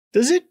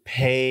Does it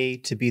pay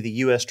to be the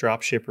U.S.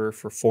 dropshipper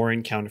for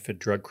foreign counterfeit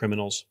drug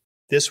criminals?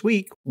 This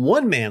week,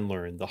 one man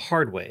learned the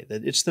hard way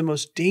that it's the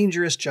most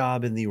dangerous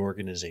job in the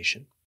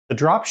organization. The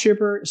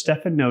dropshipper,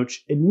 Stefan Noach,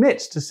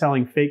 admits to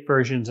selling fake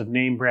versions of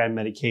name-brand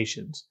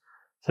medications,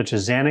 such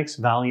as Xanax,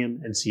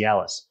 Valium, and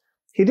Cialis.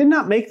 He did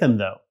not make them,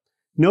 though.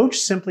 Noach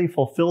simply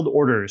fulfilled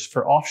orders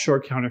for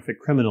offshore counterfeit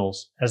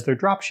criminals as their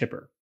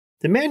dropshipper.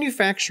 The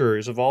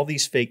manufacturers of all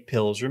these fake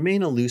pills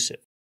remain elusive.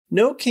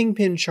 No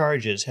kingpin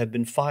charges have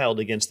been filed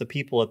against the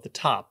people at the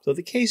top, though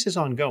the case is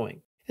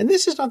ongoing. And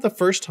this is not the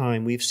first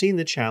time we've seen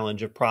the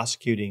challenge of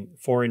prosecuting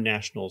foreign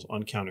nationals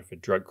on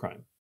counterfeit drug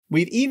crime.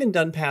 We've even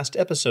done past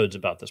episodes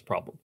about this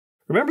problem.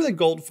 Remember the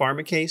Gold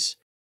Pharma case?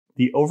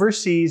 The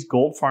overseas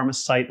Gold Pharma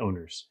site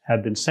owners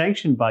have been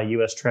sanctioned by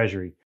U.S.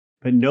 Treasury,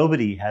 but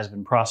nobody has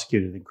been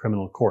prosecuted in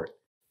criminal court.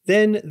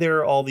 Then there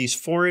are all these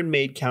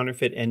foreign-made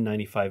counterfeit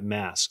N95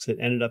 masks that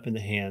ended up in the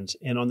hands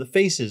and on the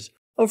faces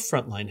of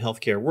frontline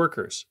healthcare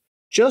workers.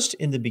 Just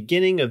in the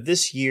beginning of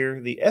this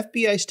year, the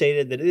FBI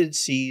stated that it had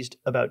seized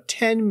about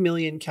 10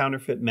 million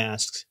counterfeit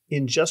masks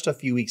in just a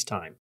few weeks'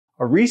 time.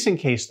 A recent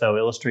case, though,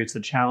 illustrates the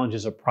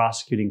challenges of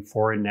prosecuting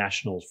foreign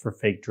nationals for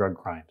fake drug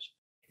crimes.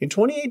 In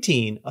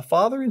 2018, a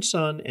father and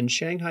son in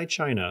Shanghai,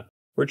 China,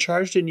 were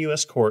charged in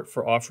U.S. court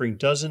for offering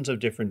dozens of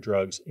different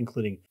drugs,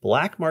 including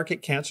black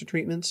market cancer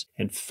treatments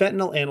and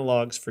fentanyl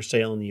analogs for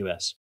sale in the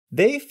U.S.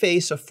 They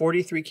face a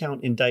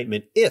 43-count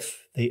indictment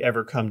if they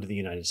ever come to the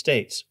United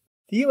States.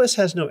 The U.S.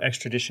 has no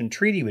extradition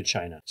treaty with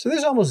China, so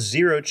there's almost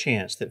zero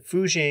chance that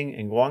Fu Jing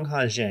and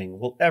Guangha Zheng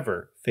will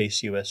ever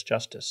face U.S.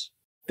 justice.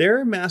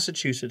 Their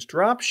Massachusetts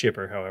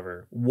dropshipper,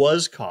 however,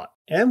 was caught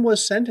and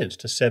was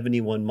sentenced to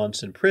 71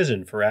 months in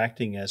prison for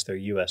acting as their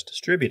U.S.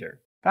 distributor.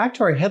 Back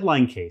to our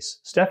headline case,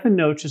 Stefan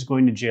Noach is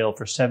going to jail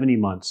for 70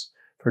 months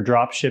for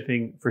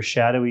dropshipping for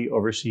shadowy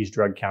overseas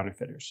drug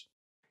counterfeiters.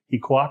 He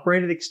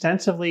cooperated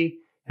extensively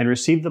and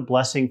received the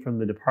blessing from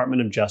the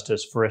Department of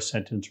Justice for a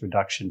sentence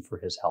reduction for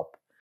his help.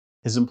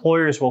 His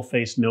employers will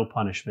face no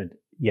punishment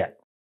yet.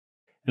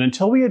 And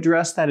until we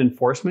address that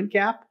enforcement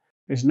gap,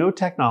 there's no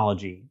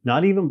technology,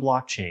 not even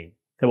blockchain,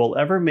 that will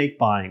ever make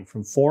buying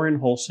from foreign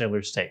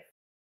wholesalers safe,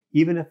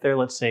 even if they're,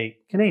 let's say,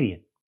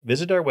 Canadian.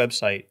 Visit our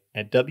website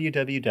at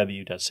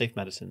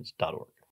www.safemedicines.org.